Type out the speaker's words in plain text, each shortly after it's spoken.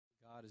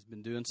God has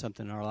been doing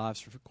something in our lives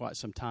for quite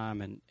some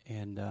time,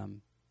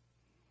 and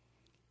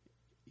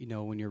you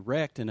know, when you're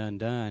wrecked and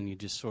undone, you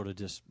just sort of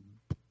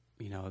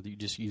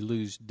you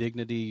lose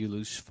dignity, you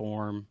lose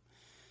form,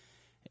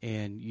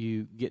 and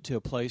you get to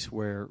a place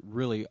where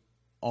really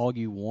all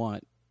you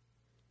want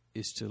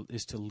is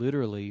to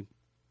literally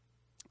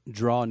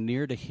draw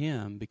near to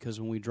Him,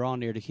 because when we draw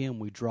near to Him,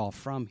 we draw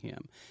from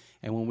Him,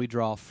 and when we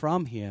draw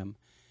from Him,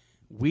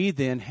 we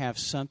then have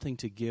something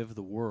to give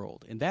the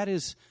world, and that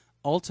is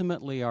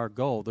ultimately our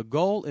goal. The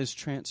goal is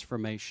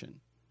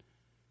transformation.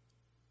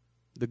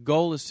 The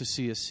goal is to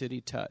see a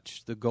city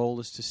touched. The goal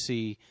is to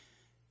see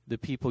the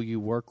people you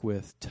work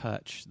with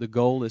touched. The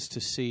goal is to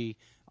see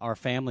our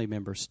family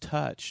members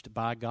touched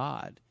by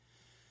God,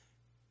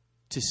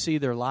 to see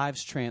their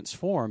lives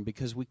transformed,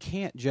 because we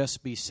can't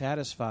just be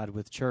satisfied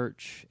with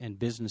church and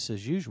business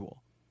as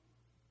usual.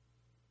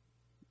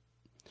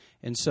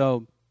 And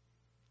so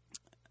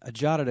I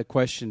jotted a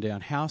question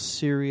down. How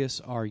serious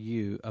are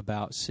you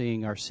about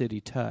seeing our city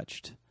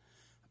touched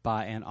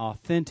by an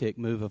authentic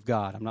move of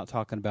God? I'm not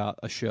talking about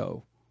a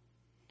show.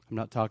 I'm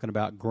not talking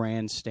about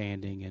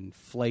grandstanding and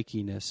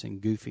flakiness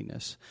and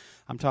goofiness.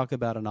 I'm talking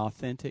about an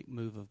authentic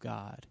move of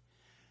God.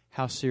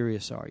 How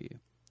serious are you?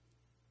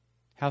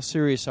 How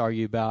serious are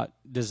you about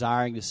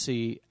desiring to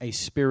see a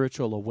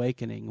spiritual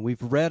awakening?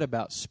 We've read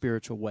about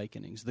spiritual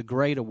awakenings, the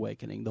Great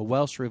Awakening, the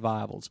Welsh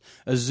revivals,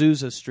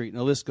 Azusa Street, and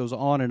the list goes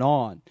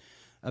on,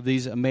 of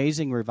these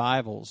amazing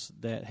revivals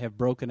that have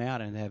broken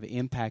out and have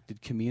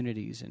impacted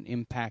communities and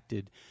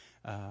impacted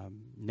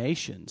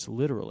nations,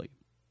 literally.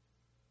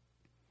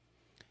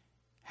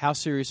 How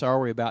serious are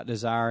we about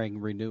desiring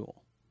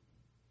renewal,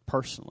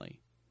 personally,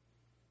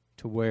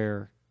 to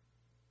where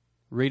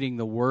reading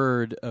the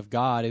Word of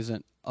God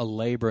isn't a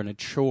labor and a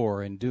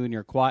chore, and doing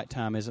your quiet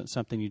time isn't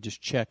something you just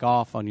check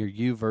off on your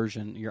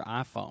YouVersion, your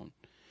iPhone,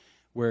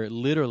 where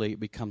literally it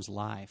becomes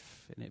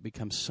life, and it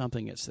becomes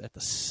something that's at the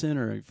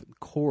center of the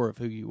core of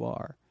who you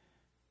are.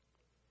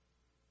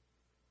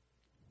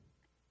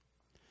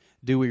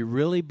 Do we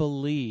really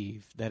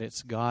believe that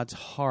it's God's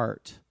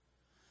heart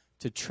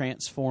to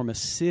transform a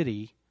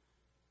city?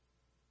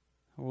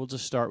 We'll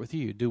just start with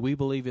you. Do we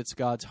believe it's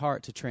God's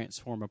heart to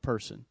transform a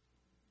person?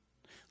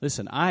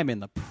 Listen, I'm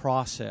in the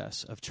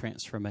process of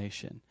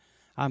transformation.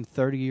 I'm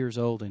 30 years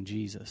old in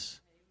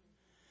Jesus.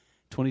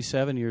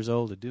 27 years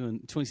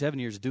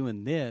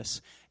doing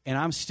this, and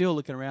I'm still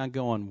looking around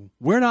going,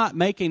 we're not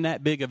making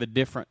that big of a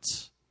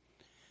difference.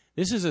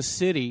 This is a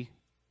city,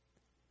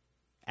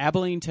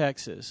 Abilene,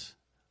 Texas,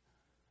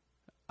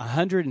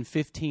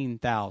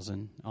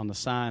 115,000 on the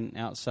sign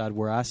outside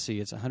where I see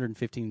it's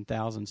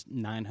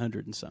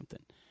 115,900 and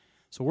something.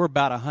 So we're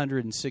about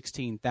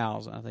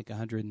 116,000, I think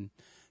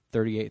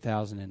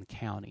 138,000 in the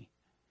county.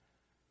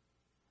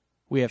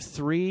 We have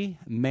 3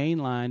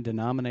 mainline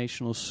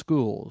denominational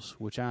schools,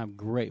 which I'm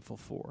grateful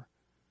for.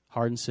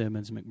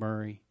 Hardin-Simmons,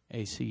 McMurray,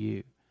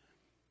 ACU.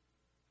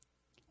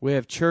 We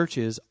have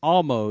churches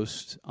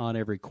almost on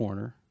every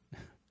corner.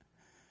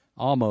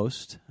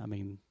 Almost. I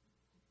mean,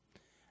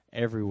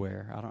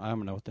 everywhere. I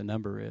don't know what the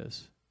number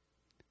is.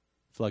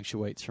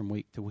 Fluctuates from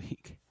week to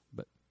week.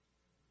 But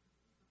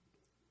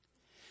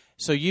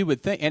so you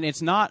would think, and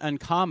it's not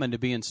uncommon to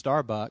be in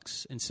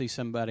Starbucks and see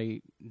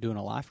somebody doing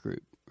a life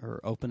group or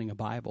opening a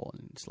Bible,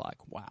 and it's like,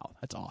 wow,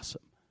 that's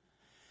awesome.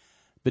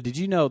 But did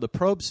you know the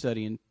Probe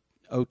study in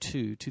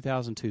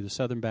 2002, the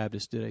Southern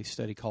Baptists did a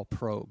study called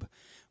Probe,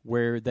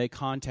 where they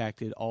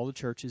contacted all the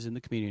churches in the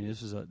community.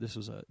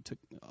 Took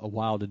a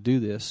while to do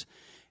this,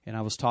 and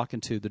I was talking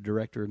to the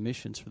director of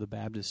missions for the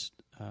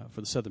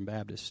Southern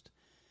Baptist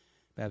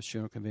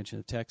General Convention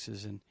of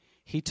Texas, and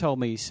he told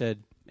me, he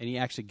said, and he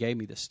actually gave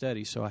me the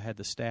study, so I had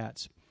the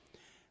stats.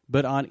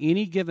 But on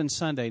any given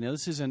Sunday, now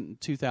this is in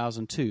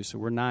 2002, so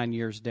we're 9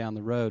 years down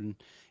the road,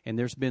 and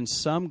there's been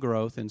some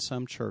growth in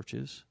some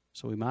churches,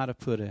 so we might have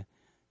put a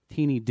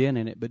teeny dent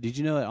in it. But did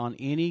you know that on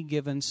any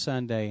given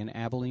Sunday in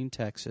Abilene,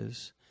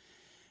 Texas,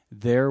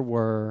 there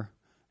were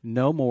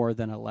no more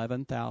than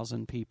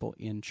 11,000 people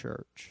in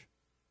church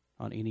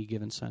on any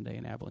given Sunday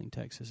in Abilene,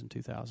 Texas in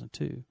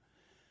 2002,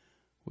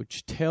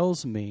 which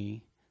tells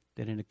me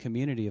that in a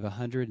community of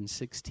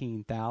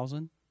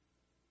 116,000,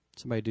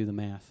 somebody do the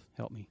math,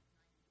 help me.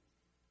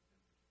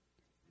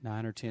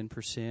 9 or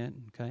 10%,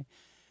 okay?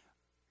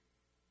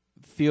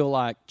 Feel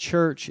like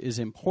church is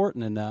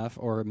important enough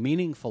or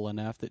meaningful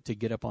enough that to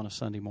get up on a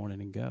Sunday morning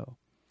and go.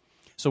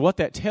 So what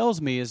that tells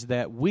me is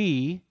that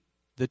we,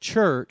 the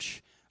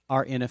church,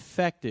 are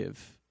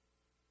ineffective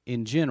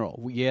in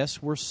general. Yes,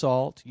 we're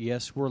salt.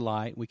 Yes, we're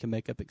light. We can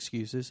make up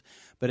excuses.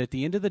 But at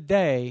the end of the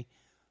day,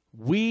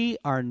 we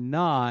are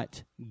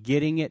not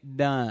getting it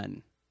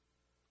done.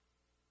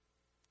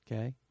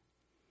 Okay?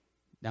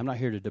 I'm not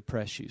here to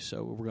depress you,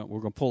 so we're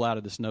going to pull out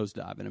of this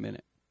nosedive in a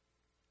minute.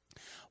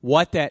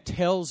 What that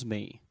tells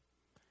me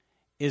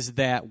is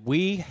that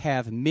we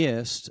have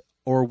missed,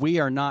 or we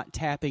are not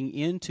tapping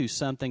into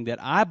something that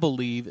I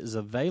believe is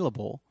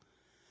available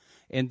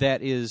and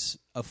that is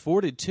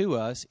afforded to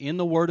us in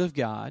the Word of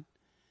God,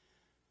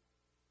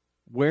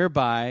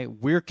 whereby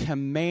we're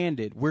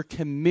commanded, we're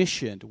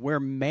commissioned, we're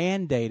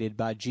mandated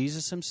by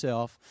Jesus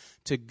himself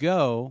to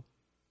go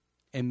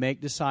and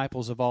make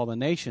disciples of all the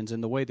nations.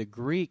 And the way the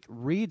Greek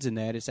reads in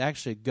that, it's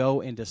actually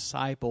go and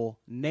disciple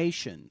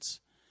nations.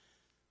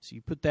 So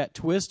you put that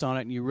twist on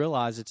it and you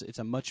realize it's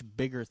a much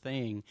bigger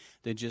thing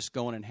than just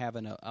going and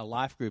having a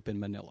life group in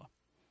Manila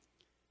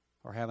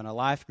or having a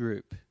life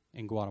group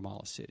in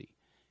Guatemala City.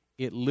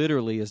 It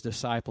literally is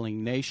discipling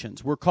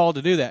nations. We're called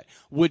to do that.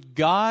 Would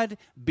God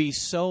be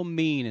so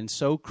mean and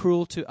so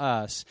cruel to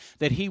us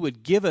that he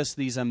would give us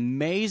these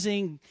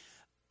amazing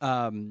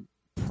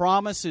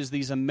promises,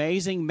 these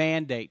amazing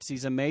mandates,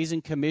 these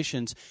amazing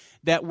commissions,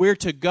 that we're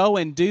to go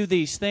and do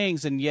these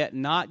things and yet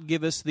not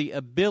give us the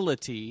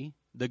ability,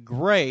 the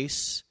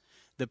grace,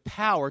 the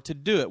power to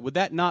do it? Would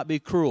that not be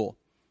cruel?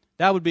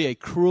 That would be a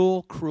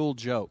cruel, cruel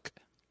joke.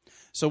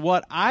 So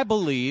what I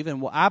believe,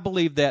 and I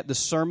believe that the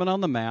Sermon on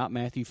the Mount,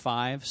 Matthew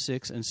 5,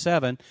 6, and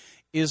 7,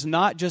 is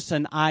not just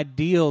an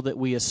ideal that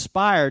we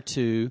aspire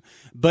to,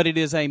 but it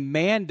is a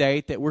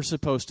mandate that we're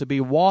supposed to be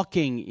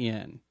walking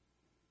in.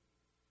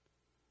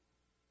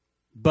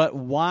 But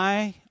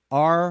why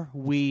are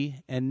we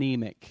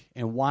anemic,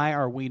 and why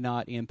are we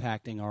not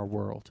impacting our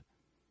world?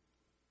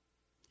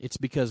 It's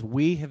because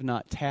we have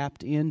not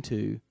tapped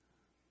into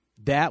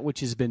that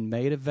which has been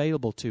made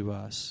available to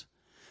us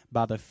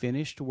by the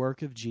finished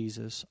work of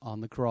Jesus on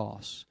the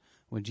cross.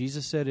 When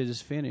Jesus said it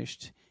is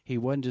finished, he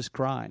wasn't just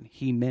crying.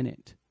 He meant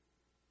it.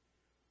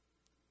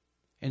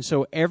 And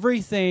so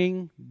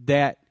everything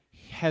that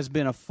has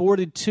been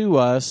afforded to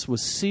us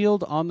was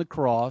sealed on the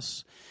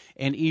cross,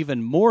 and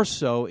even more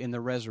so in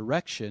the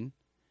resurrection,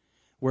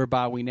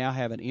 whereby we now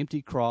have an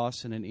empty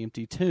cross and an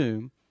empty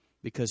tomb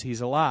because he's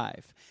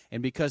alive.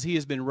 And because he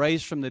has been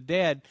raised from the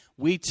dead,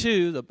 we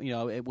too,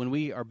 when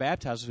we are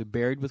baptized, we're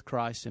buried with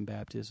Christ in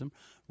baptism,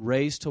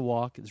 raised to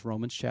walk, it's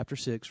Romans chapter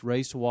 6,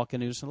 raised to walk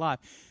in newness of life.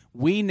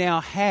 We now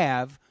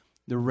have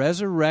the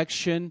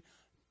resurrection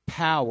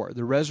power,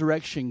 the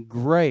resurrection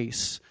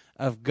grace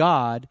of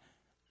God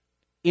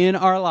in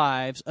our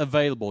lives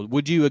available.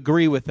 Would you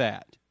agree with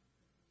that?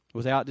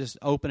 Without just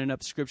opening up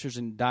the scriptures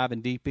and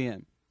diving deep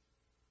in.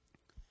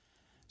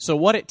 So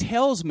what it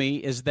tells me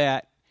is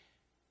that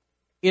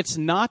it's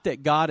not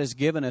that God has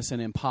given us an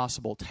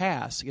impossible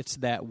task. It's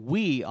that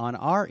we, on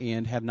our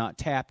end, have not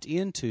tapped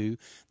into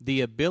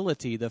the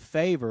ability, the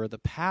favor, the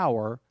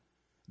power,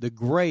 the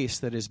grace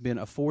that has been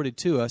afforded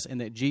to us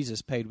and that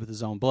Jesus paid with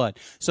his own blood.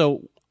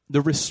 So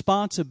the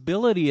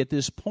responsibility at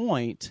this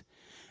point,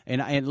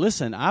 and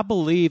listen, I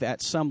believe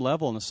at some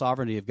level in the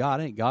sovereignty of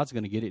God, I think God's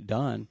going to get it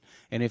done.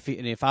 And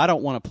if I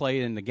don't want to play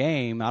in the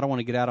game, I don't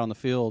want to get out on the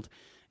field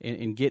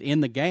and get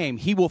in the game,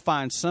 he will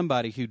find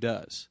somebody who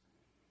does.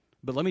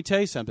 But let me tell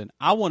you something.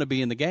 I want to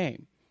be in the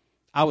game.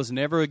 I was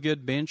never a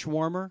good bench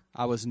warmer.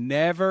 I was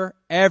never,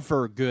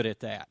 ever good at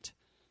that.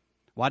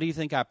 Why do you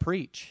think I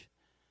preach?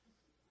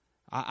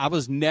 I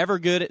was never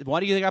good at...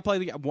 Why do you think I play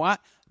the game? Why?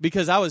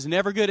 Because I was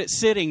never good at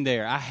sitting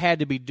there. I had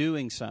to be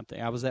doing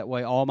something. I was that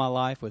way all my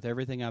life with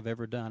everything I've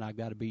ever done. I've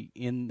got to be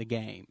in the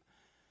game.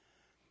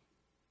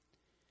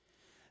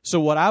 So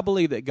what I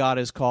believe that God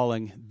is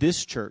calling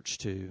this church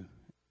to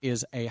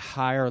is a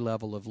higher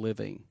level of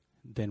living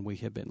than we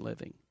have been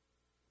living.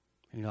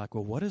 And you're like,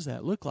 well, what does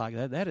that look like?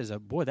 That is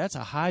that's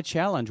a high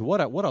challenge. What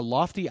a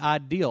lofty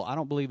ideal. I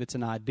don't believe it's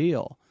an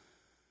ideal.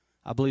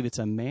 I believe it's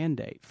a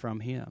mandate from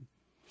him.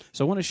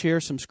 So I want to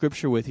share some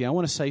scripture with you. I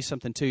want to say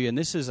something to you. And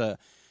this is a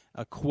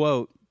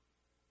quote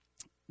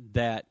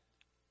that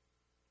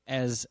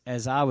as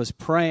I was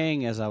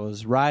praying, as I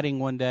was writing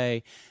one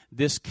day,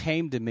 this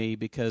came to me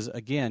because,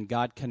 again,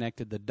 God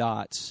connected the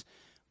dots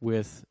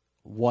with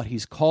what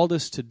he's called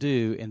us to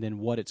do and then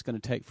what it's going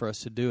to take for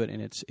us to do it.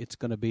 And it's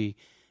going to be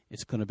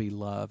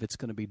love. It's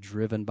going to be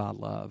driven by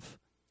love.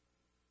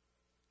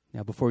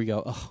 Now, before you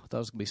go, oh, that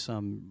was going to be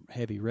some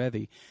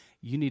heavy-revy,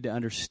 you need to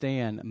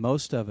understand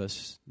most of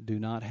us do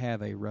not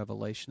have a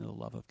revelation of the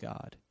love of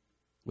God.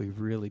 We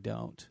really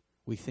don't.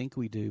 We think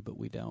we do, but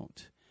we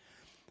don't.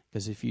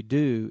 Because if you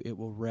do, it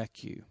will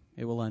wreck you.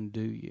 It will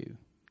undo you.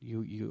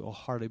 You will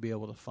hardly be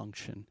able to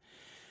function.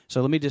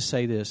 So let me just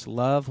say this.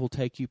 Love will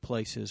take you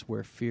places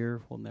where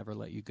fear will never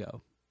let you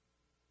go.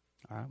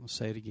 All right, we'll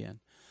say it again.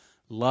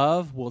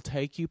 Love will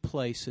take you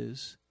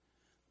places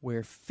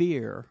where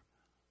fear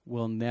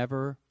will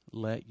never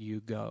let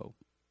you go.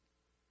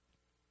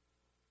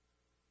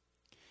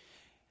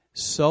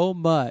 So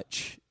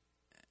much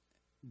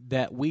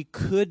that we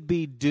could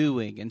be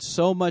doing and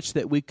so much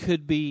that we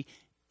could be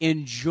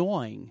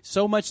enjoying,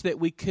 so much that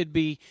we could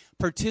be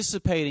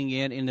participating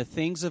in the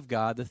things of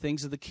God, the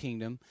things of the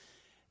kingdom,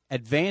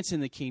 advancing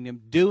the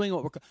kingdom, doing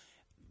what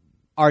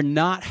are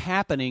not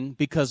happening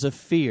because of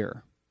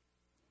fear.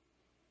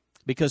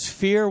 Because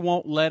fear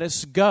won't let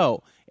us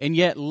go. And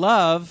yet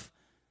love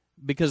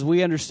because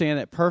we understand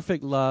that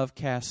perfect love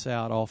casts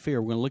out all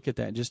fear. We're going to look at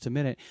that in just a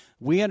minute.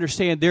 We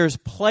understand there's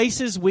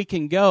places we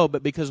can go,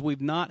 but because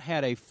we've not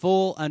had a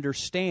full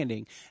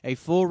understanding, a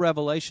full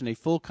revelation, a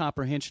full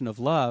comprehension of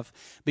love,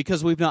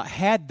 because we've not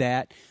had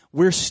that,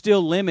 we're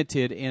still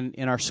limited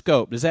in our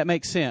scope. Does that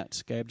make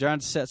sense? Okay, I'm trying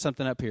to set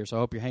something up here, so I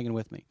hope you're hanging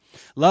with me.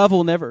 Love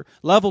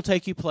will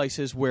take you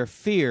places where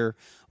fear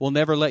will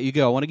never let you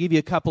go. I want to give you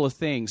a couple of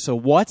things. So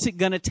what's it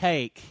going to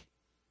take?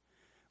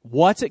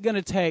 What's it going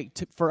to take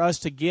for us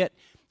to get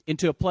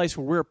into a place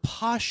where we're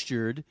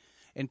postured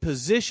and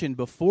positioned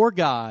before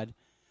God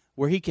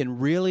where He can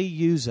really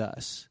use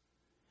us?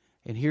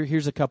 And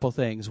here's a couple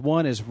things.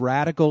 One is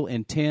radical,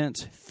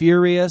 intense,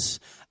 furious,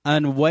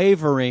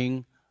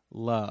 unwavering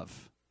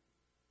love.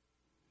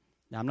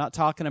 Now, I'm not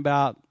talking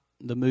about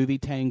the movie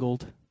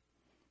Tangled,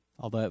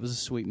 although it was a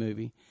sweet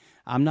movie.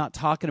 I'm not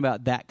talking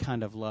about that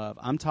kind of love.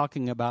 I'm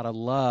talking about a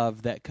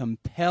love that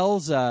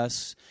compels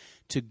us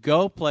to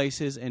go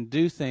places and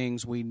do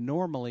things we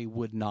normally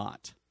would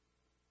not.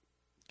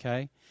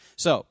 Okay?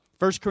 So,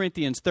 1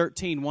 Corinthians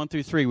 13, 1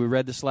 through 3, we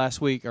read this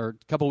last week, or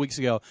a couple weeks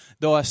ago.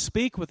 Though I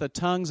speak with the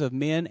tongues of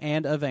men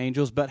and of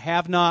angels, but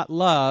have not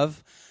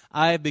love,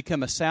 I have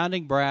become a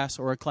sounding brass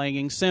or a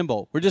clanging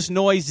cymbal. We're just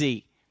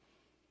noisy.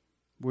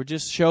 We're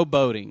just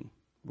showboating.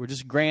 We're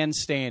just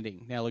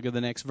grandstanding. Now look at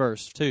the next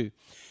verse, 2.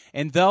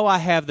 And though I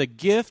have the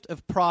gift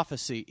of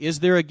prophecy, is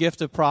there a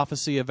gift of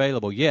prophecy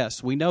available?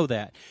 Yes, we know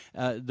that.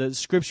 The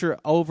Scripture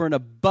over and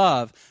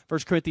above, 1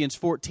 Corinthians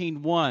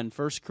 14:1,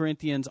 1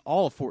 Corinthians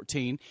all of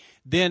 14.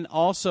 Then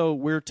also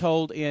we're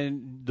told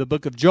in the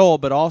book of Joel,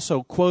 but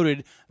also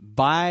quoted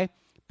by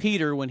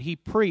Peter when he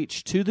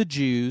preached to the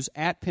Jews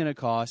at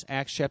Pentecost,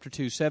 Acts chapter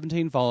 2,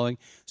 17 following,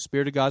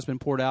 Spirit of God has been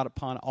poured out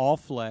upon all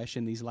flesh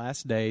in these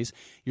last days.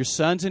 Your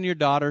sons and your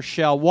daughters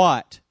shall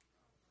what?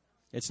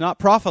 It's not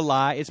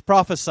prophesy, it's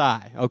prophesy,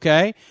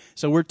 okay?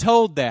 So we're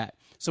told that.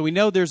 So we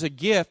know there's a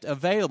gift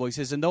available. He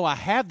says, and though I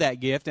have that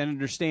gift and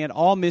understand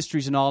all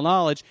mysteries and all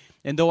knowledge,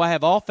 and though I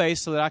have all faith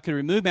so that I can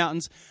remove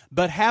mountains,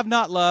 but have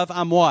not love,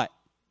 I'm what?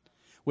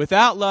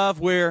 Without love,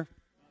 we're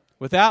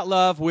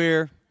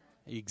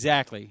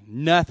exactly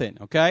nothing,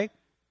 okay?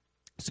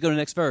 Let's go to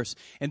the next verse.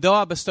 And though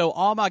I bestow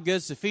all my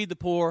goods to feed the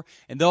poor,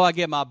 and though I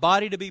give my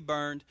body to be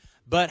burned,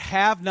 but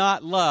have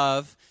not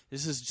love,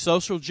 this is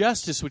social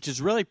justice, which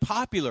is really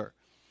popular.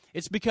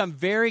 It's become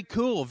very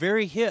cool,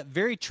 very hip,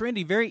 very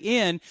trendy, very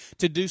in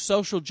to do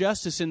social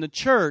justice in the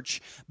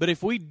church. But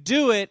if we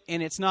do it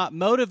and it's not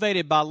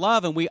motivated by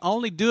love and we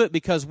only do it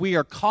because we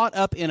are caught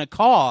up in a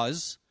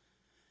cause,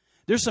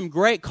 there's some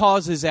great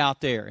causes out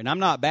there. And I'm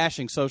not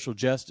bashing social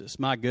justice,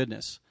 my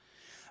goodness.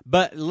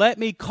 But let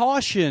me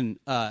caution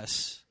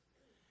us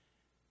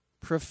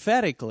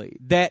prophetically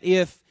that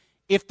if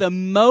the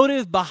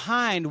motive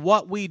behind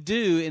what we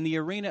do in the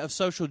arena of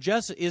social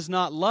justice is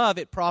not love,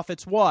 it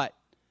profits what?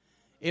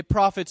 It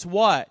profits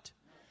what?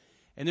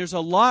 And there's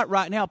a lot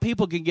right now,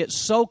 people can get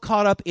so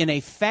caught up in a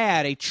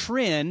fad, a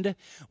trend,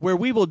 where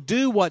we will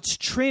do what's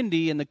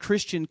trendy in the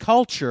Christian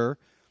culture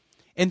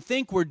and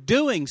think we're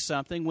doing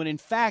something when in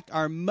fact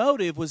our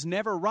motive was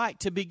never right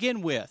to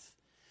begin with.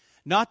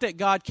 Not that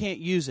God can't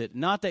use it,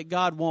 not that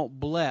God won't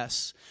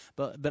bless,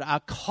 but I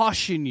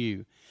caution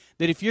you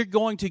that if you're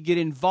going to get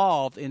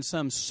involved in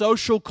some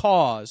social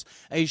cause,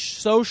 a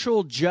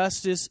social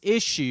justice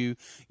issue,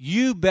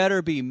 you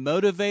better be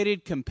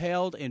motivated,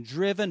 compelled, and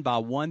driven by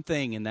one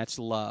thing, and that's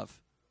love.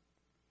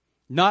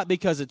 Not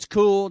because it's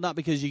cool, not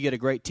because you get a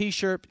great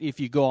t-shirt if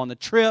you go on the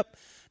trip,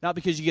 not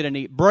because you get a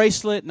neat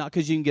bracelet, not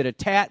because you can get a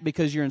tat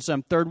because you're in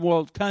some third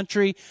world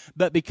country,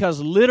 but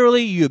because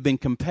literally you have been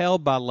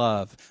compelled by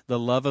love, the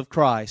love of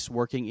Christ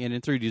working in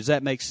and through you. Does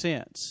that make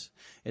sense?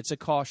 It's a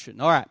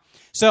caution. All right.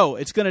 So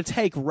it's going to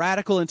take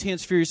radical,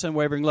 intense, furious,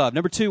 unwavering love.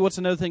 Number 2, what's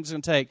another thing it's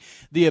going to take?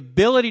 The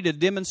ability to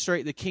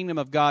demonstrate the kingdom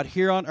of God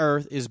here on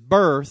earth is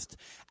birthed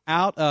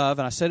out of,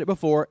 and I said it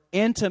before,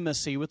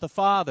 intimacy with the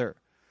Father.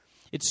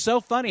 It's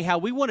so funny how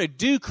we want to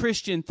do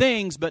Christian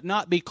things but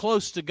not be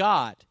close to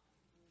God.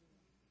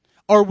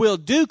 Or we'll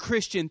do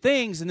Christian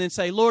things and then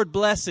say, Lord,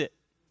 bless it.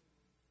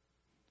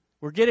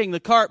 We're getting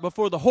the cart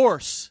before the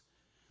horse.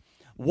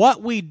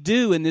 What we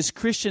do in this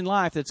Christian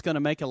life that's going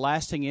to make a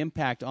lasting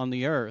impact on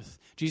the earth.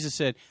 Jesus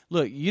said,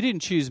 look, you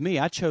didn't choose me,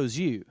 I chose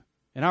you.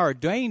 And I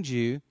ordained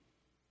you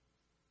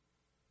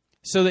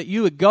so that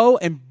you would go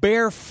and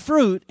bear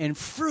fruit, and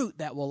fruit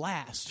that will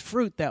last,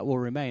 fruit that will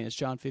remain. It's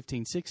John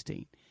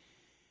 15:16.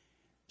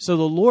 So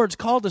the Lord's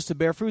called us to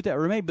bear fruit that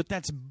will remain, but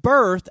that's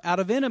birthed out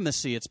of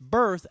intimacy. It's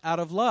birthed out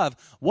of love.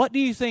 What do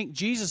you think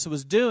Jesus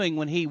was doing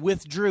when he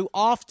withdrew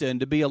often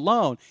to be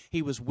alone?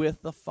 He was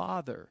with the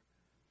Father.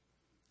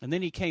 And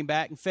then he came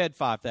back and fed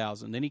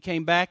 5,000. Then he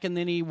came back and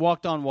then he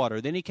walked on water.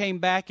 Then he came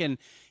back and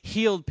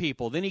healed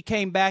people. Then he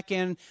came back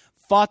and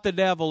fought the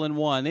devil and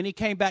won. Then he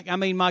came back. I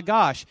mean, my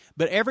gosh.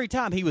 But every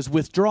time he was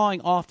withdrawing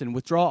often,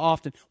 withdraw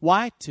often.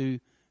 Why? To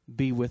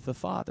be with the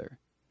Father.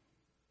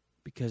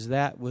 Because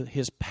that was,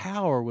 his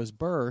power was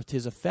birthed,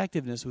 his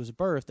effectiveness was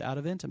birthed out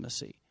of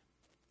intimacy.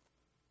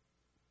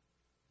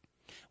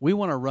 We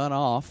want to run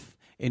off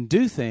and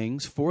do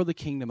things for the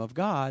kingdom of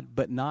God,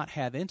 but not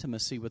have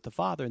intimacy with the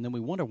Father, and then we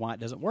wonder why it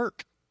doesn't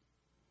work.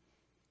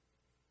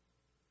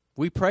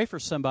 We pray for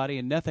somebody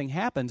and nothing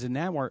happens, and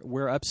now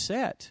we're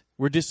upset.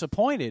 We're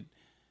disappointed.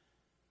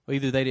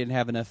 Either they didn't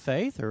have enough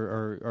faith,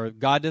 or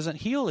God doesn't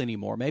heal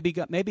anymore.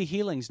 Maybe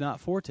healing's not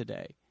for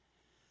today.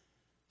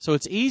 So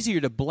it's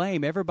easier to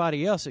blame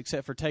everybody else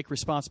except for take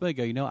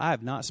responsibility. Go, I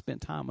have not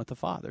spent time with the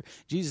Father.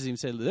 Jesus even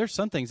said there's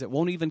some things that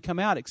won't even come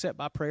out except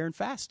by prayer and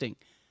fasting.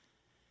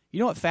 You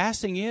know what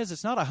fasting is?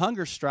 It's not a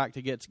hunger strike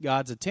to get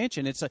God's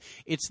attention.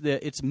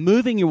 It's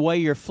moving away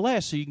your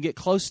flesh so you can get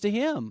close to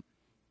Him.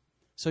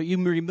 So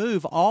you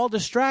remove all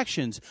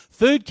distractions.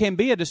 Food can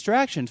be a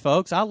distraction,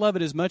 folks. I love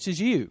it as much as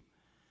you.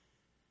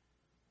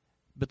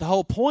 But the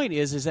whole point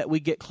is that we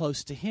get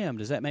close to Him.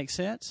 Does that make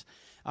sense?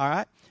 All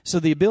right? So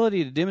the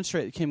ability to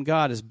demonstrate the kingdom of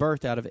God is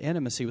birthed out of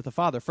intimacy with the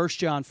Father. 1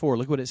 John 4,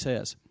 look what it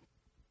says.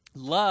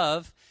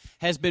 Love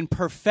has been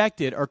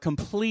perfected or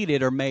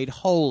completed or made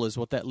whole is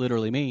what that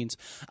literally means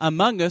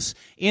among us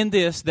in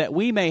this, that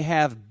we may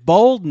have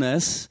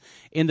boldness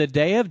in the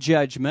day of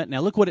judgment.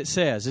 Now look what it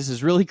says. This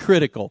is really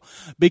critical.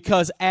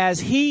 Because as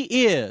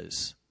He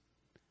is,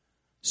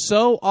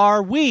 so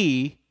are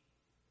we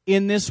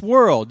in this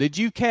world. Did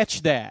you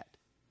catch that?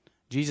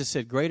 Jesus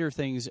said, greater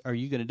things are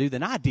you going to do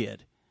than I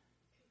did,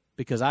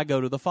 because I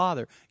go to the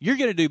Father. You're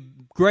going to do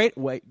great.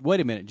 Wait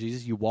a minute,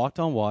 Jesus. You walked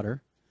on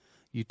water.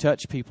 You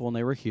touched people and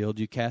they were healed.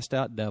 You cast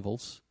out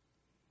devils.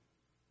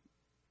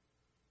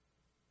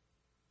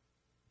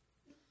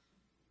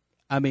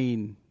 I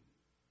mean,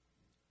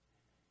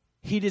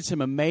 He did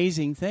some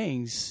amazing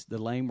things. The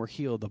lame were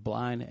healed. The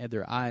blind had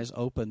their eyes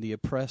opened. The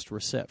oppressed were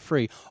set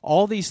free.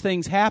 All these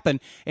things happen.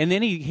 And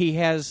then he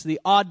has the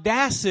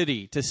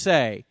audacity to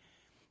say,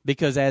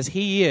 because as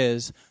He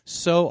is,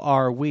 so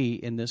are we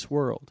in this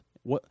world.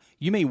 What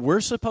you mean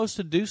we're supposed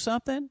to do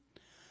something?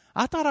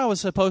 I thought I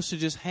was supposed to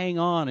just hang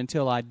on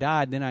until I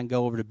died, then I can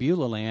go over to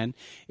Beulah Land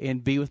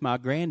and be with my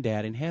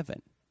granddad in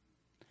heaven.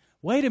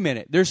 Wait a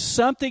minute. There's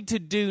something to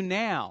do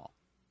now.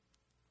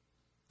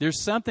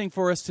 There's something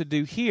for us to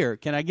do here.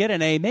 Can I get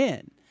an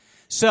amen?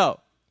 So,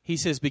 He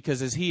says,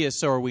 because as He is,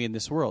 so are we in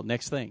this world.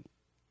 Next thing.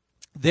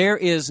 There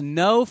is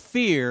no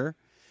fear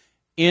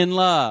in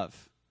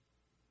love.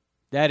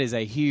 That is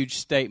a huge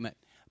statement.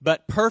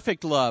 But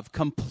perfect love,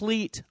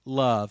 complete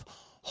love,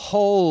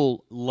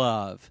 whole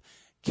love,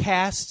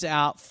 casts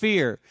out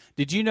fear.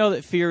 Did you know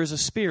that fear is a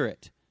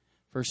spirit?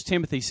 1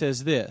 Timothy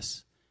says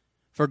this,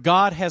 for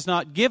God has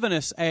not given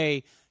us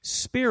a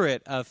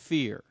spirit of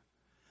fear,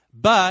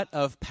 but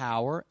of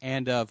power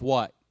and of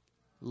what?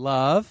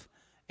 Love,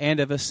 and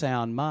of a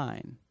sound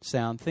mind,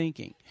 sound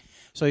thinking.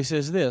 So he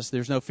says this,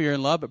 there's no fear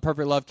in love, but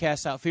perfect love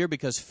casts out fear,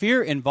 because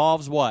fear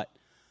involves what?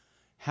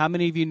 How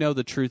many of you know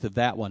the truth of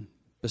that one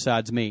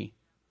besides me?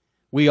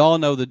 We all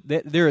know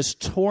that there is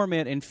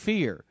torment and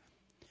fear.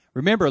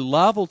 Remember,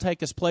 love will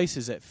take us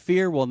places that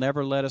fear will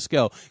never let us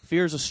go.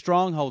 Fear is a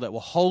stronghold that will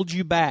hold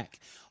you back.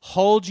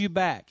 Hold you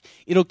back.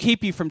 It'll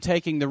keep you from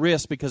taking the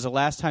risk because the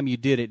last time you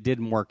did, it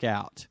didn't work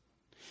out.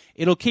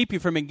 It'll keep you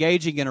from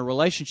engaging in a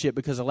relationship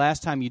because the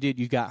last time you did,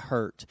 you got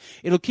hurt.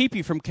 It'll keep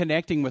you from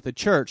connecting with the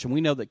church, and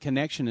we know that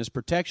connection is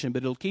protection,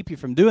 but it'll keep you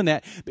from doing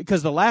that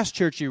because the last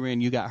church you were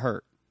in, you got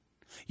hurt.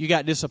 You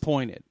got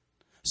disappointed.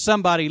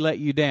 Somebody let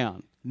you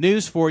down.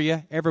 News for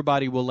you,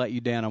 everybody will let you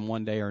down on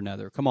one day or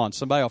another. Come on,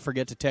 somebody will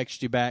forget to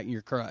text you back and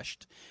you're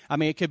crushed. I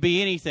mean, it could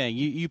be anything.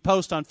 You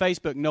post on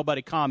Facebook and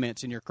nobody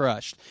comments and you're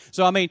crushed.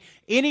 So, I mean,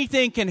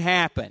 anything can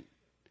happen.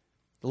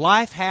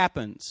 Life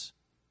happens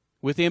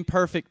with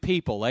imperfect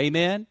people,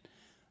 amen?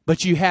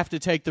 But you have to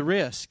take the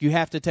risk. You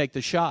have to take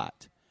the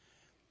shot.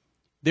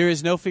 There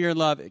is no fear in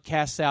love. It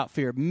casts out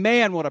fear.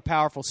 Man, what a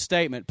powerful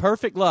statement.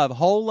 Perfect love,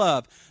 whole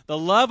love. The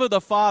love of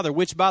the Father,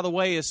 which, by the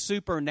way, is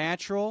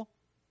supernatural.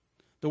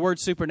 The word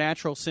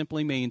supernatural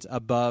simply means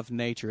above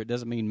nature. It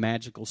doesn't mean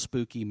magical,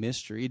 spooky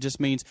mystery. It just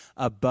means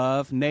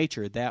above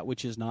nature, that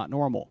which is not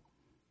normal.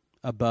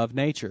 Above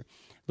nature.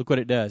 Look what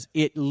it does.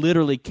 It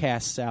literally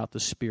casts out the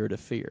spirit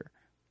of fear.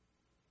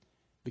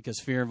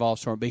 Because fear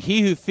involves torment. But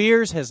he who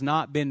fears has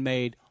not been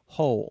made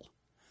whole,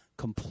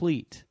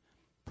 complete,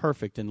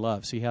 perfect in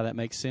love. See how that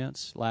makes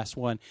sense? Last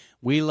one.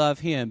 We love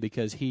Him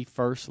because He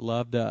first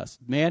loved us.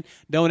 Man,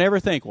 don't ever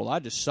think, well, I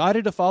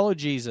decided to follow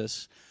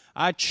Jesus.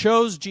 I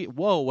chose Jesus.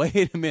 Whoa,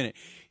 wait a minute.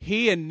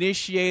 He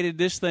initiated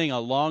this thing a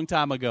long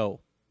time ago.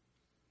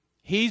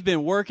 He's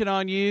been working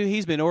on you.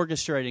 He's been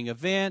orchestrating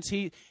events.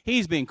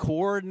 He's been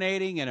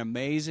coordinating an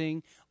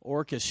amazing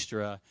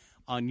orchestra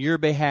on your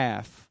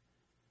behalf.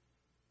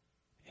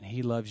 And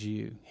He loves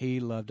you. He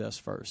loved us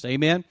first.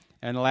 Amen?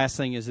 And the last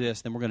thing is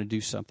this, then we're going to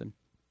do something.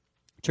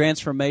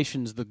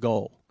 Transformation is the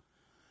goal.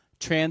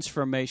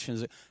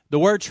 Transformations. The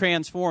word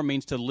transform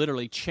means to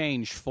literally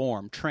change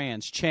form.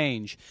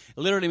 Change. It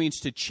literally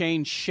means to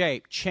change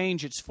shape,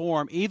 change its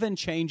form, even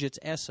change its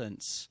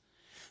essence.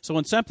 So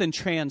when something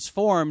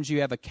transforms,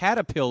 you have a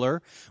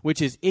caterpillar,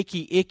 which is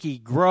icky,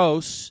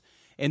 gross,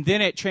 and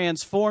then it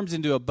transforms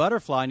into a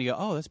butterfly, and you go,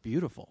 oh, that's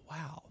beautiful.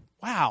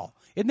 Wow.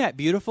 Isn't that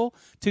beautiful?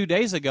 2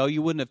 days ago,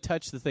 you wouldn't have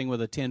touched the thing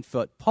with a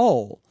 10-foot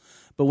pole.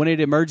 But when it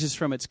emerges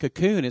from its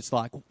cocoon, it's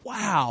like,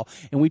 wow.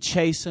 And we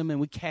chase them and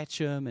we catch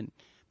them and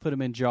put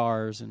them in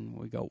jars and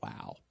we go,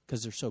 wow,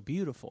 because they're so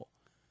beautiful.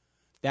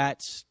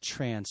 That's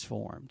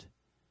transformed.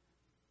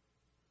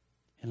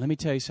 And let me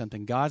tell you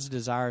something. God's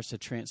desire is to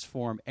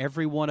transform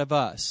every one of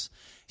us.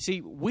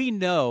 See, we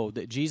know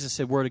that Jesus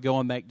said we're to go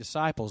and make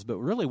disciples, but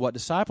really what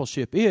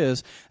discipleship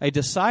is, a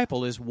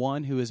disciple is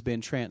one who has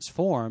been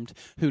transformed,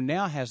 who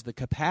now has the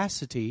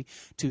capacity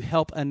to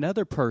help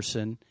another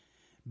person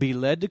be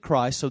led to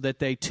Christ so that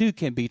they too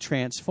can be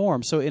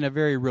transformed. So in a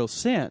very real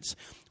sense,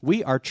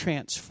 we are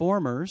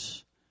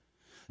transformers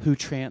who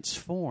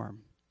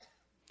transform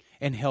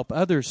and help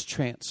others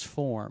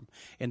transform.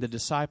 And the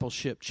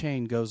discipleship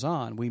chain goes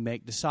on. We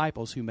make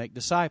disciples who make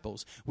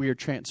disciples. We are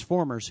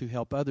transformers who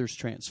help others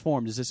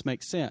transform. Does this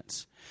make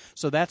sense?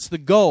 So that's the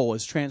goal,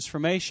 is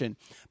transformation.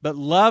 But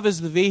love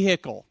is the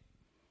vehicle.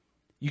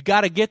 You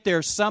got to get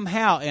there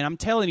somehow, and I'm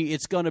telling you,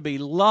 it's going to be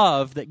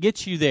love that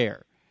gets you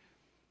there.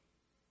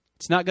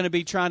 It's not going to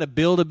be trying to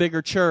build a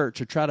bigger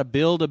church or try to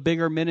build a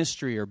bigger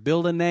ministry or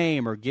build a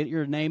name or get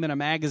your name in a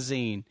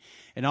magazine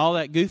and all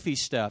that goofy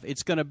stuff.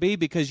 It's going to be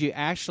because you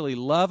actually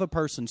love a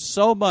person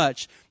so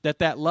much that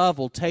that love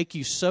will take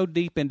you so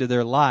deep into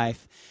their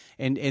life,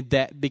 and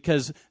that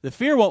because the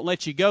fear won't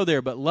let you go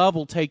there, but love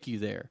will take you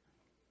there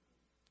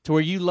to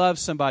where you love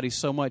somebody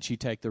so much you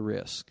take the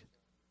risk.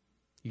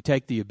 You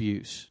take the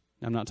abuse.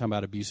 I'm not talking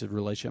about abusive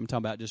relationship. I'm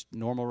talking about just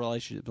normal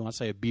relationships. When I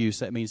say abuse,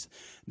 that means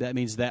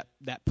that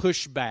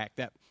pushback,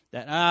 that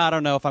I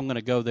don't know if I'm going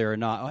to go there or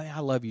not. Oh, I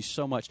love you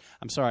so much.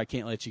 I'm sorry I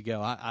can't let you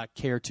go. I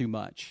care too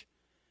much.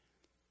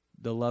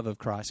 The love of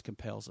Christ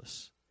compels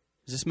us.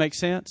 Does this make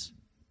sense?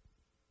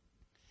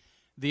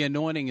 The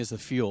anointing is the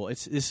fuel.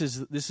 This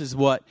is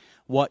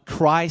what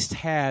Christ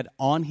had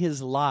on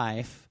his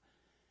life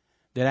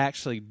that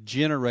actually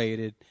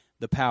generated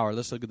the power.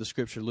 Let's look at the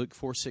scripture. Luke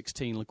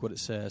 4:16, look what it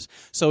says.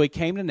 So he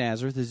came to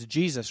Nazareth. This is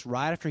Jesus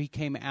right after he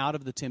came out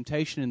of the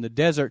temptation in the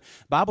desert.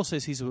 The Bible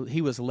says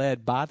he was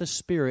led by the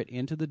Spirit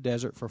into the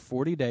desert for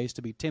 40 days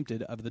to be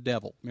tempted of the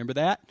devil. Remember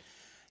that?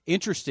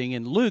 Interesting,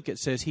 in Luke it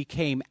says he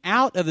came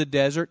out of the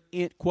desert,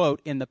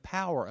 quote, in the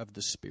power of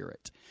the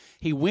Spirit.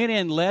 He went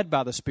in led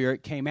by the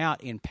Spirit, came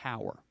out in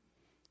power.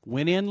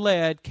 Went in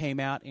led, came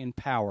out in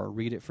power.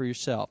 Read it for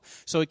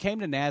yourself. So he came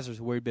to Nazareth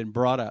where he'd been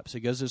brought up. So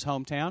he goes to his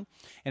hometown.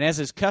 And as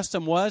his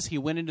custom was, he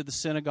went into the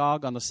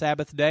synagogue on the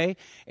Sabbath day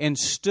and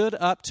stood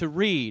up to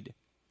read.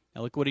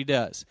 Now look what he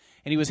does.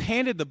 And he was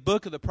handed the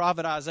book of the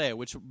prophet Isaiah,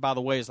 which, by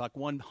the way, is like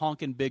one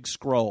honking big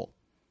scroll.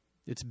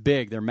 It's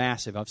big. They're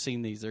massive. I've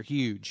seen these. They're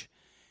huge.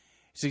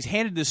 So he's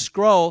handed this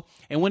scroll,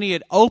 and when he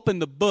had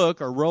opened the book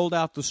or rolled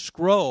out the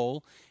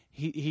scroll,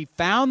 he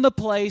found the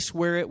place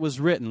where it was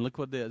written. Look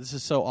what this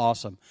is so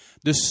awesome.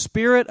 The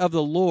Spirit of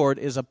the Lord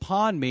is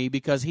upon me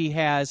because he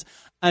has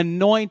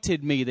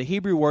anointed me. The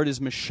Hebrew word is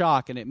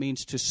mashak, and it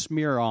means to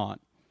smear on.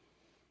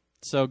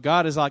 So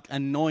God has like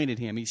anointed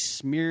him. He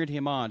smeared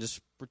him on.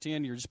 Just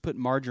pretend you're just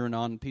putting margarine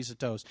on a piece of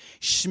toast.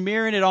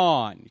 Smearing it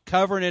on,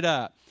 covering it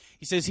up.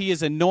 He says he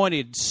has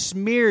anointed,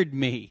 smeared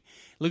me.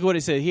 Look at what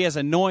he said. He has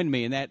anointed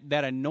me, and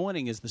that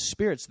anointing is the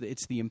Spirit.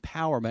 It's the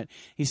empowerment.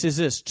 He says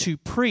this, to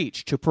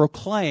preach, to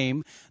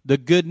proclaim the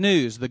good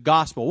news, the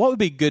gospel. What would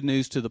be good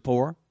news to the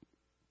poor?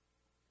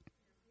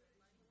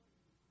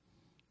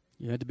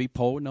 You had to be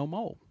poor, no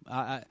more.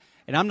 And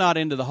I'm not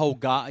into the whole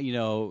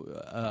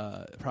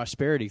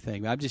prosperity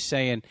thing. I'm just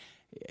saying,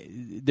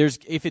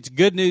 if it's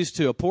good news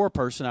to a poor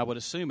person, I would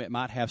assume it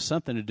might have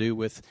something to do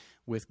with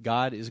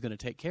God is going to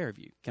take care of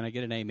you. Can I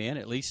get an amen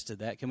at least to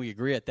that? Can we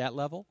agree at that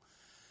level?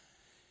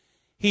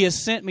 He has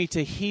sent me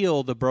to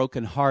heal the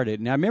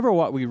brokenhearted. Now, remember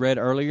what we read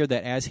earlier,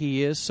 that as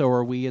he is, so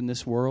are we in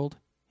this world?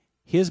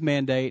 His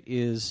mandate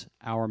is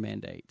our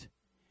mandate.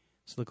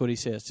 So look what he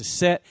says, to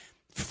set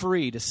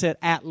free, to set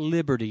at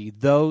liberty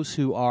those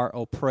who are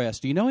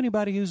oppressed. Do you know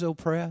anybody who's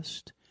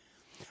oppressed?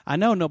 I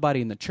know nobody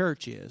in the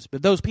church is,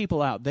 but those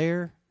people out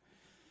there,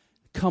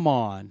 come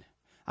on.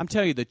 I'm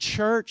telling you, the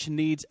church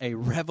needs a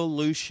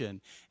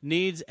revolution,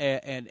 needs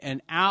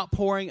an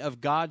outpouring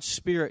of God's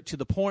Spirit to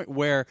the point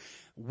where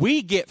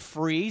we get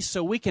free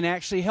so we can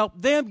actually help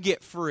them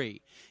get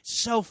free. It's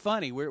so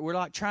funny. We're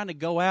like trying to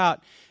go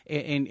out,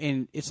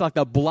 and it's like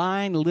the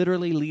blind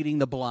literally leading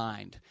the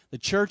blind. The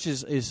church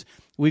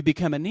we've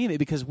become anemic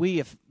because we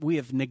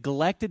have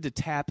neglected to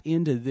tap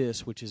into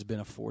this which has been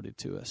afforded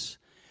to us.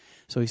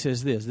 So he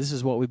says this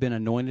is what we've been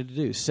anointed to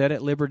do. Set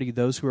at liberty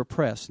those who are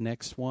oppressed.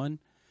 Next one.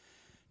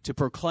 To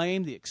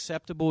proclaim the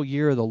acceptable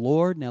year of the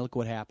Lord. Now look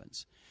what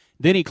happens.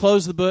 Then he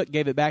closed the book,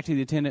 gave it back to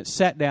the attendant,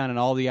 sat down, and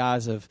all the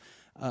eyes of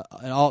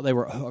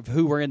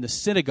who were in the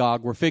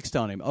synagogue were fixed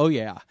on him. Oh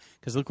yeah,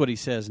 because look what he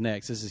says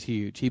next. This is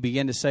huge. He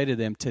began to say to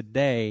them,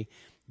 "Today,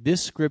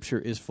 this scripture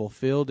is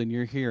fulfilled in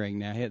your hearing."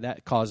 Now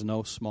that caused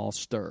no small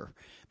stir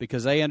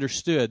because they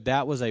understood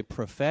that was a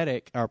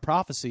prophetic or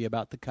prophecy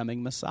about the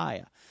coming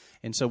Messiah.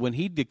 And so when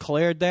he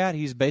declared that,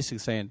 he's basically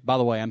saying, "By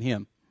the way, I'm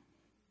him.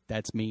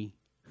 That's me."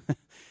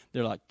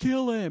 They're like,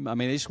 "Kill him." I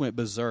mean, they just went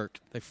berserk.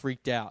 They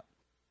freaked out.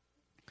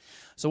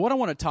 So what I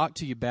want to talk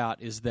to you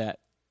about is that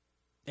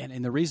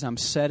And the reason I'm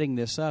setting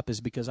this up is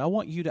because I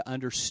want you to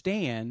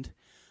understand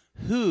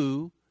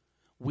who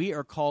we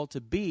are called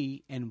to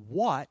be and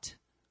what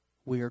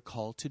we are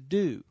called to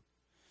do.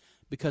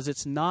 Because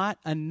it's not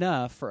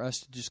enough for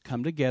us to just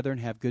come together and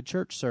have good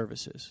church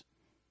services.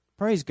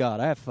 Praise God,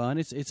 I have fun.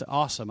 It's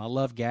awesome. I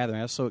love gathering.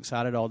 I was so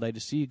excited all day to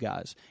see you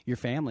guys, your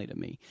family to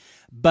me.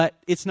 But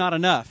it's not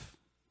enough.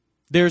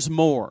 There's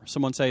more.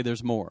 Someone say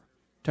there's more.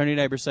 Turn to your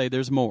neighbor, say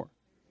there's more.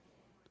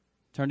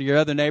 Turn to your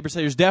other neighbor,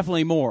 say there's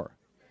definitely more.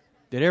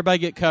 Did everybody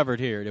get covered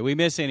here? Did we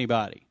miss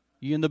anybody?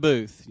 You in the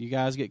booth. You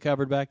guys get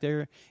covered back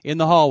there? In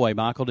the hallway,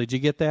 Michael. Did you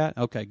get that?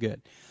 Okay,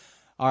 good.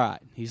 All right.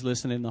 He's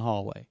listening in the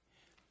hallway.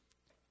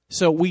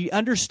 So we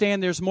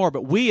understand there's more,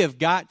 but we have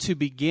got to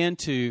begin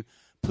to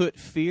put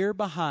fear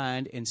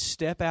behind and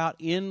step out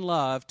in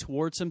love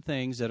towards some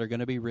things that are going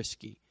to be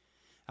risky.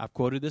 I've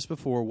quoted this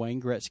before.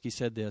 Wayne Gretzky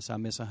said this, I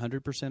miss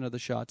 100% of the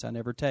shots I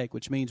never take,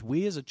 which means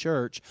we as a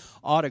church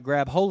ought to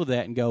grab hold of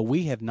that and go,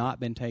 we have not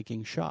been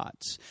taking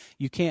shots.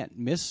 You can't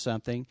miss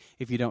something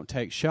if you don't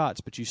take shots,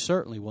 but you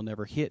certainly will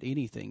never hit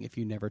anything if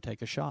you never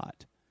take a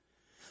shot.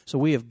 So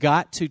we have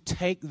got to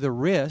take the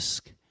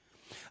risk.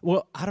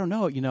 Well, I don't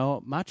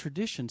know, my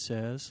tradition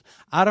says,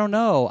 I don't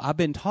know, I've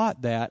been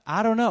taught that,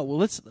 I don't know.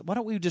 Well, why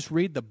don't we just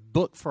read the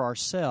book for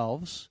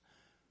ourselves?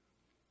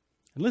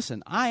 And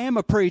listen, I am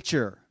a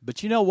preacher,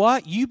 but you know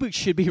what? You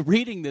should be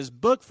reading this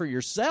book for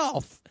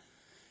yourself.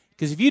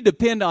 Because if you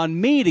depend on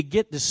me to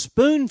get to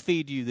spoon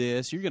feed you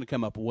this, you're going to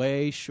come up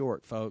way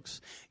short, folks.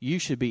 You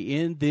should be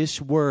in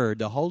this Word.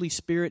 The Holy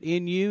Spirit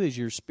in you is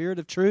your Spirit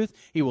of truth.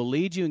 He will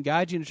lead you and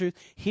guide you in the truth.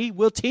 He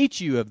will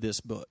teach you of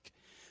this book.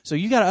 So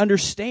you got to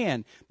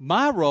understand,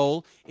 my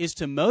role is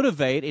to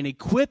motivate and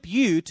equip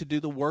you to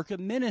do the work of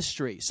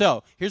ministry.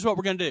 So here's what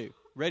we're going to do.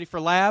 Ready for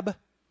lab?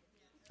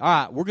 All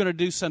right, we're going to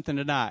do something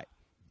tonight.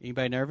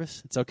 Anybody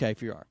nervous? It's okay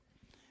if you are.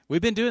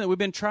 We've been doing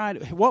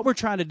it. What we're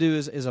trying to do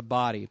is a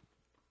body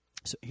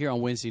here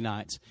on Wednesday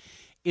nights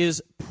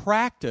is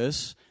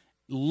practice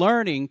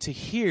learning to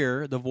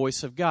hear the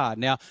voice of God.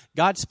 Now,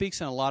 God speaks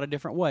in a lot of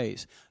different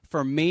ways.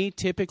 For me,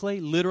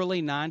 typically,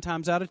 literally 9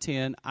 times out of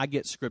 10, I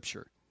get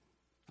Scripture.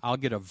 I'll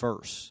get a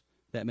verse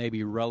that may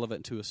be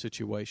relevant to a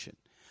situation.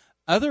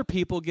 Other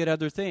people get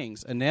other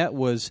things. Annette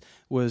was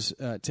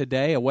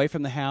today away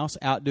from the house,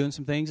 out doing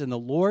some things, and the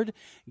Lord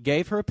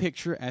gave her a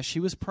picture as she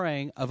was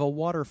praying of a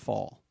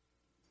waterfall.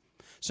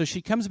 So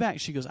she comes back,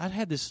 she goes, I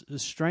had this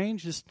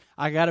strange,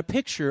 I got a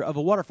picture of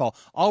a waterfall.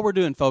 All we're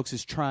doing, folks,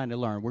 is trying to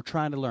learn. We're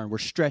trying to learn. We're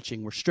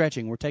stretching,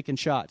 we're taking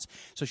shots.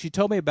 So she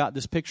told me about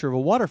this picture of a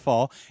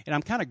waterfall, and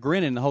I'm kind of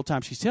grinning the whole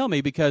time she's telling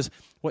me, because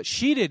what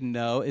she didn't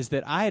know is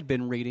that I had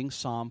been reading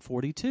Psalm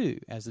 42,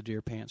 as the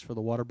deer pants for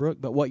the water brook.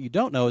 But what you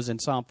don't know is in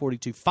Psalm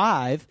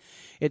 42:5,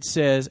 it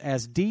says,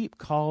 as deep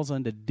calls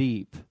unto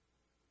deep.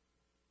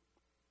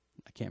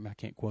 I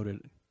can't quote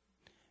it.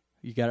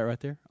 You got it right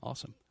there?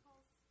 Awesome.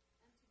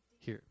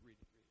 Here, read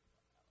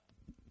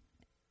it.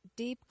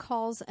 Deep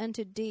calls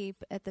unto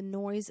deep at the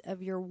noise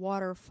of your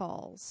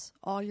waterfalls.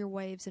 All your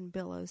waves and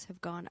billows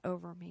have gone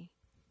over me.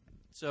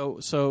 So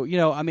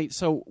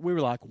we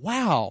were like,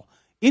 wow,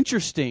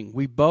 interesting.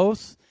 We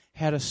both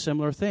had a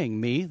similar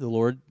thing. Me, the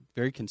Lord,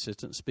 very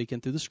consistent,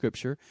 speaking through the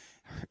Scripture.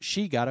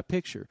 She got a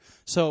picture.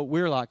 So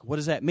we were like, what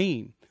does that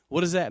mean?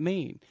 What does that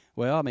mean?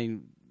 Well,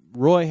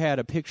 Roy had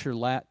a picture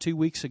 2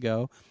 weeks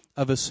ago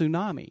of a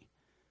tsunami.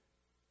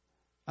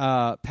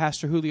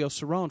 Pastor Julio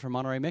Cerrone from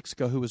Monterrey,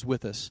 Mexico, who was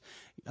with us,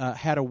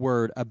 had a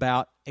word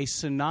about a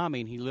tsunami,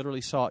 and he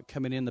literally saw it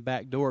coming in the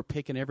back door,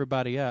 picking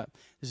everybody up.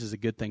 This is a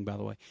good thing, by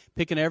the way.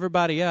 Picking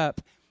everybody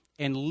up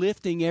and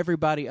lifting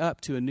everybody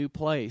up to a new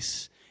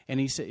place. And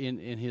he said,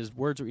 in his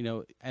words,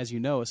 as you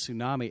know, a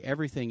tsunami,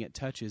 everything it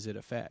touches, it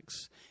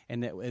affects.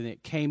 And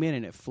it came in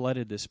and it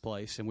flooded this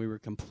place, and we were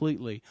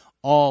completely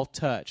all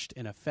touched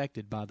and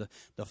affected by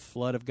the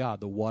flood of God,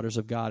 the waters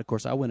of God. Of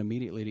course, I went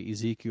immediately to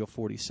Ezekiel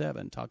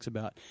 47. It talks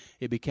about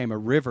it became a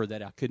river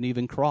that I couldn't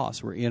even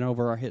cross. We're in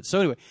over our heads. So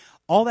anyway,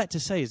 all that to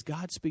say is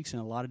God speaks in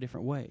a lot of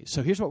different ways.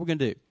 So here's what we're going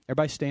to do.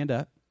 Everybody stand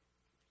up.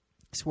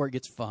 This is where it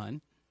gets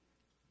fun.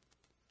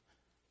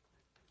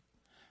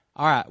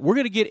 All right, we're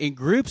going to get in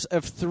groups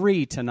of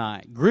 3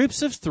 tonight.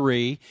 Groups of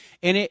 3,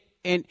 and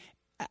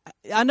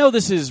I know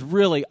this is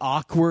really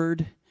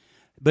awkward,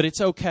 but it's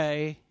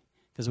okay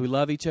because we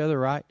love each other,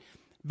 right?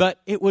 But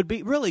it would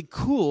be really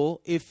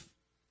cool if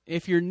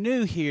you're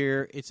new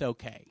here, it's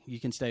okay. You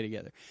can stay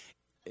together.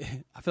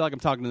 I feel like I'm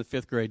talking to the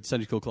 5th grade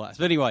Sunday school class.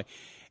 But anyway,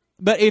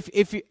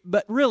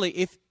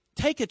 if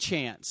take a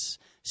chance,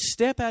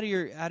 step out of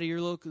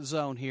your local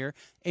zone here,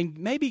 and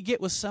maybe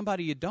get with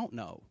somebody you don't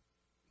know.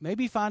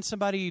 Maybe find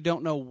somebody you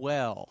don't know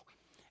well.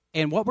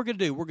 And what we're going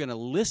to do, we're going to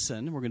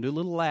listen. We're going to do a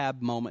little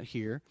lab moment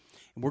here.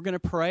 And we're going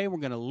to pray. We're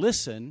going to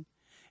listen.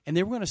 And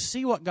then we're going to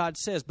see what God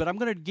says. But I'm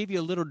going to give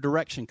you a little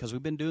direction because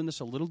we've been doing this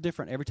a little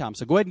different every time.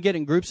 So go ahead and get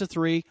in groups of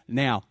 3.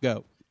 Now,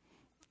 go.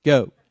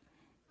 Go.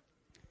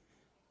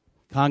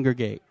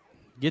 Congregate.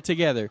 Get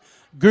together.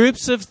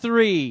 Groups of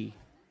 3.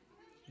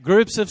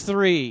 Groups of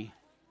 3.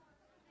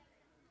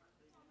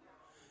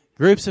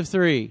 Groups of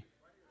 3.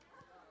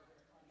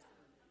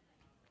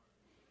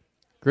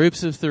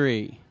 Groups of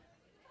 3.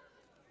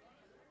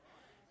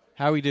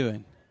 How are we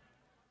doing?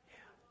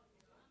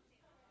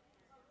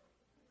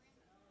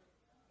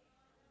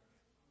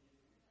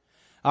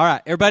 All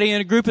right, everybody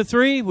in a group of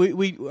 3.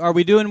 Are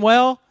we doing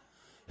well?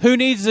 Who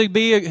needs a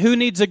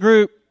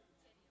group?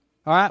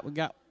 All right, we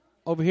got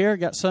over here.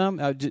 Got some.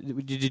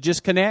 Did you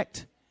just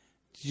connect?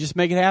 Did you just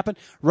make it happen?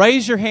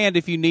 Raise your hand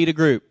if you need a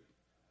group.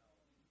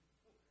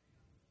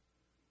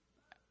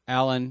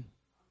 Alan,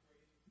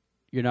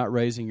 you're not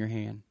raising your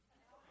hand.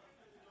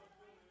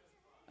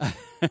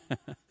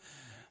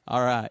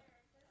 All right.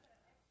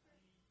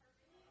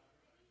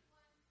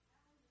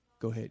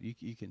 Go ahead.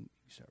 You can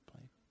start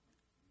playing.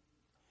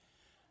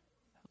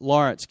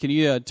 Lawrence, can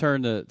you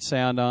turn the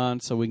sound on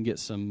so we can get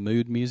some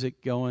mood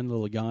music going, a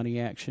little Ghani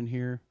action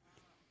here?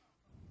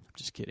 I'm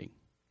just kidding.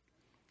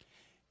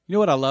 You know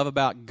what I love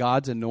about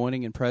God's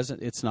anointing and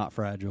presence? It's not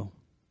fragile.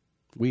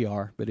 We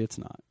are, but it's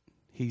not.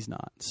 He's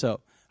not.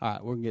 So, all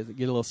right, we're going to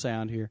get a little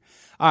sound here.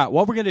 All right,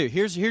 what we're going to do,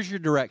 here's your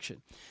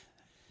direction.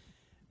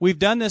 We've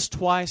done this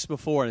twice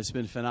before, and it's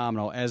been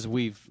phenomenal as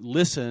we've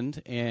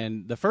listened.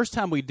 And the first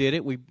time we did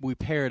it, we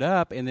paired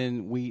up, and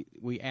then we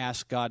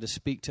asked God to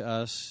speak to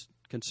us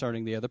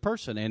concerning the other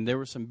person. And there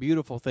were some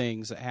beautiful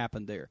things that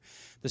happened there.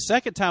 The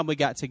second time we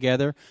got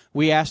together,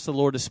 we asked the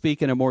Lord to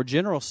speak in a more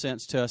general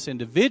sense to us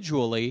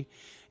individually.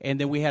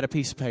 And then we had a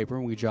piece of paper,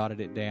 and we jotted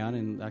it down.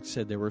 And like I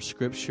said, there were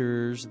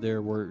scriptures,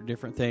 there were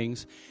different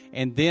things.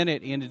 And then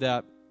it ended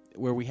up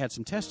where we had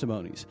some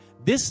testimonies.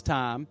 This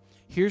time,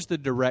 here's the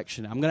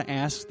direction. I'm going to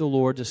ask the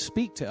Lord to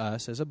speak to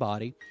us as a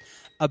body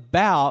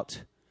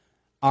about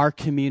our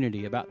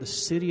community, about the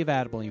city of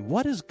Abilene.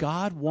 What does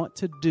God want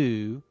to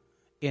do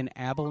in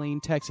Abilene,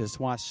 Texas? That's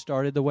why I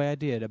started the way I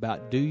did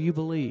about, do you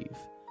believe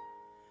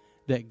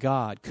that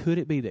could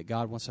it be that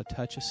God wants to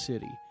touch a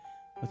city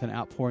with an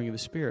outpouring of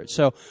His Spirit?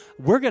 So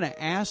we're going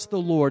to ask the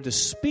Lord to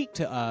speak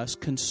to us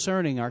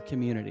concerning our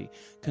community,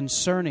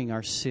 concerning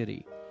our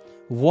city.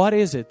 What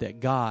is it that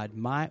God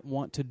might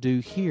want to do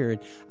here? And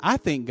I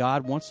think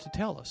God wants to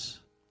tell us,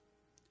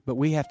 but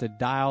we have to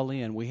dial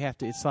in.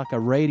 It's like a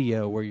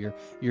radio where you're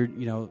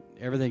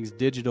everything's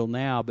digital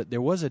now, but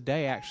there was a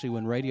day actually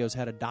when radios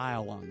had a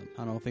dial on them. I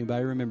don't know if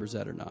anybody remembers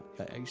that or not.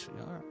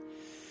 Actually, all right.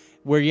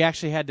 Where you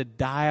actually had to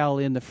dial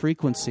in the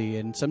frequency,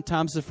 and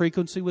sometimes the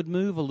frequency would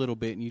move a little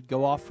bit, and you'd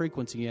go off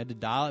frequency. You had to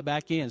dial it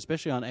back in,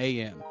 especially on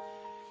AM.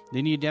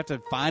 Then you'd have to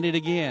find it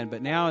again.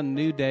 But now in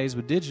new days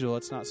with digital,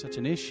 it's not such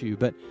an issue.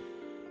 But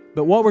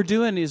what we're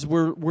doing is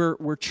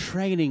we're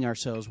training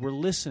ourselves. We're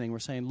listening. We're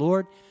saying,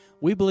 Lord,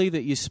 we believe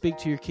that you speak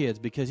to your kids,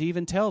 because He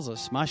even tells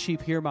us, my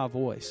sheep hear my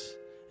voice,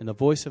 and the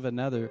voice of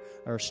another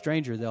or a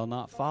stranger they'll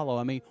not follow.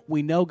 I mean,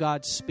 we know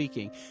God's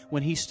speaking.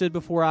 When He stood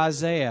before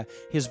Isaiah,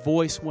 His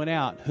voice went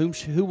out.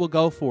 Who will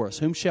go for us?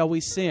 Whom shall we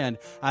send?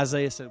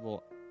 Isaiah said,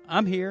 well,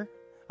 I'm here.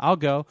 I'll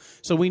go.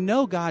 So we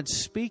know God's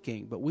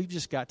speaking, but we've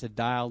just got to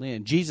dial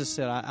in. Jesus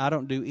said, I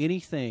don't do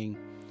anything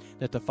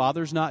that the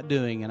Father's not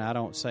doing, and I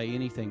don't say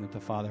anything that the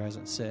Father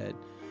hasn't said.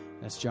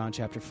 That's John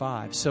chapter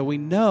 5. So we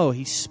know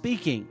He's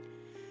speaking.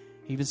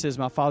 He even says,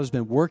 my Father's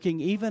been working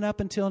even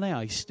up until now.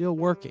 He's still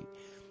working.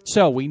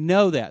 So we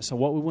know that. So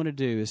what we want to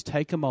do is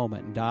take a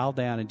moment and dial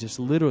down and just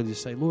literally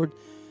just say, Lord,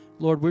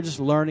 we're just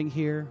learning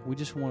here. We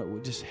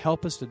just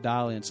help us to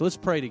dial in. So let's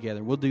pray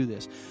together. We'll do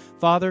this.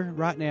 Father,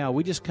 right now,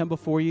 we just come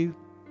before you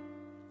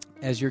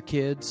as your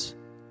kids.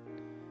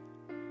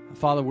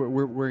 Father,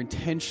 we're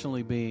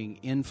intentionally being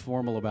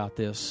informal about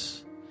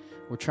this.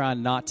 We're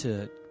trying not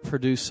to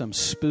produce some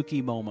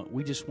spooky moment.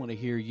 We just want to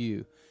hear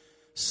you.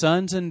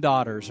 Sons and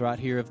daughters right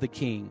here of the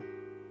King,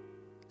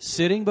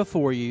 sitting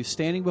before you,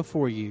 standing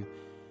before you,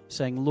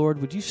 saying,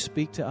 Lord, would you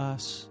speak to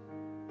us?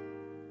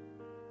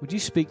 Would you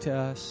speak to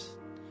us?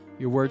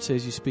 Your word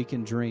says you speak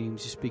in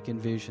dreams, you speak in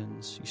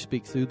visions, you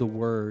speak through the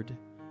word,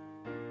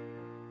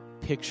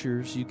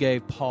 pictures. You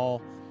gave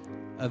Paul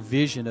a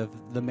vision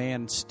of the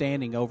man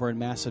standing over in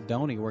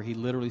Macedonia where he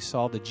literally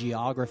saw the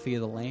geography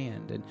of the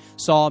land and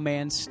saw a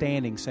man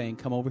standing saying,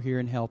 come over here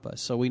and help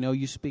us. So we know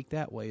you speak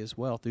that way as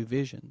well through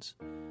visions.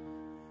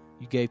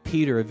 You gave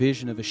Peter a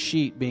vision of a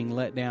sheet being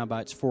let down by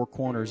its four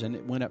corners, and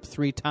it went up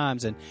 3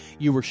 times, and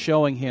you were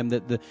showing him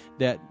that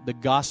the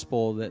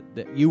gospel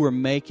that you were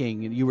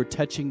making, and you were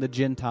touching the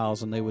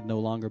Gentiles and they would no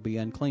longer be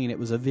unclean. It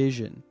was a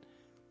vision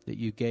that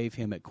you gave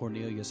him at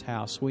Cornelius'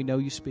 house. We know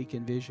you speak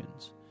in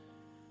visions.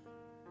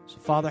 So,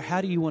 Father,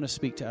 how do you want to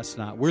speak to us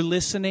tonight? We're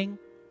listening,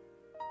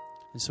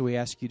 and so we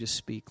ask you to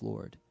speak,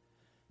 Lord.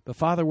 But,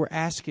 Father, we're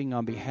asking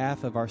on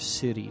behalf of our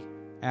city,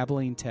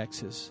 Abilene,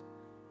 Texas.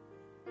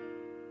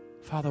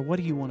 Father, what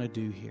do you want to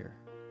do here?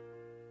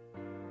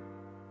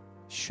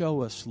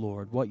 Show us,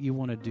 Lord, what you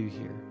want to do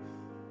here.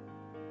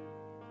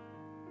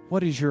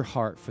 What is your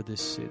heart for this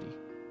city?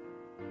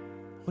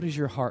 What is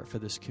your heart for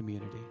this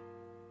community?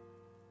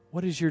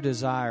 What is your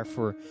desire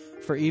for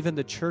even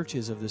the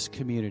churches of this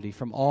community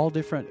from all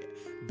different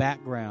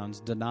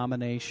backgrounds,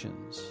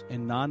 denominations,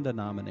 and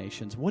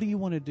non-denominations? What do you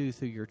want to do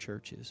through your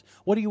churches?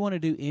 What do you want to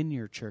do in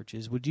your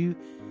churches? Would you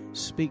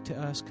speak to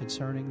us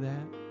concerning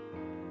that?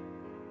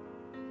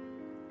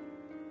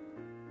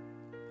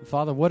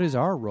 Father, what is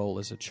our role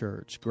as a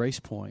church, Grace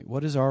Point?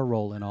 What is our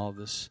role in all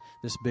this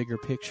bigger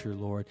picture,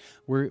 Lord?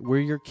 We're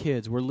your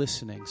kids. We're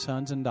listening.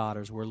 Sons and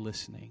daughters, we're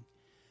listening.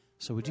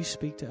 So would you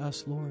speak to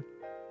us, Lord?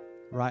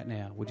 Right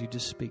now, would you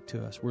just speak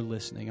to us? We're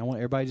listening. I want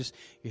everybody just,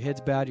 your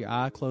heads bowed, your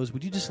eye closed.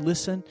 Would you just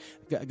listen?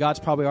 God's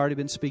probably already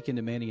been speaking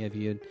to many of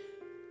you.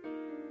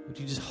 Would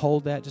you just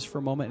hold that just for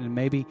a moment and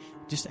maybe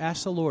just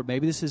ask the Lord.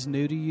 Maybe this is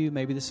new to you.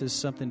 Maybe this is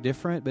something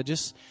different. But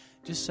just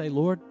say,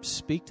 Lord,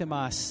 speak to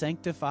my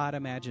sanctified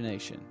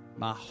imagination,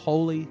 my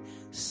holy,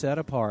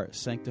 set-apart,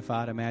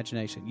 sanctified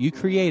imagination. You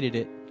created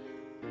it,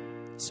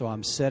 so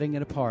I'm setting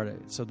it apart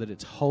so that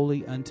it's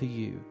holy unto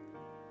you.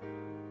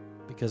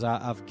 Because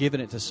I've given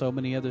it to so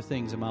many other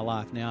things in my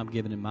life. Now I'm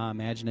giving my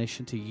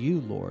imagination to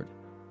you, Lord.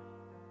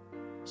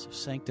 So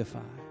sanctify,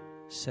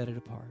 set it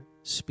apart.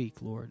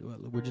 Speak, Lord.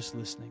 We're just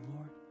listening,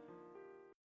 Lord.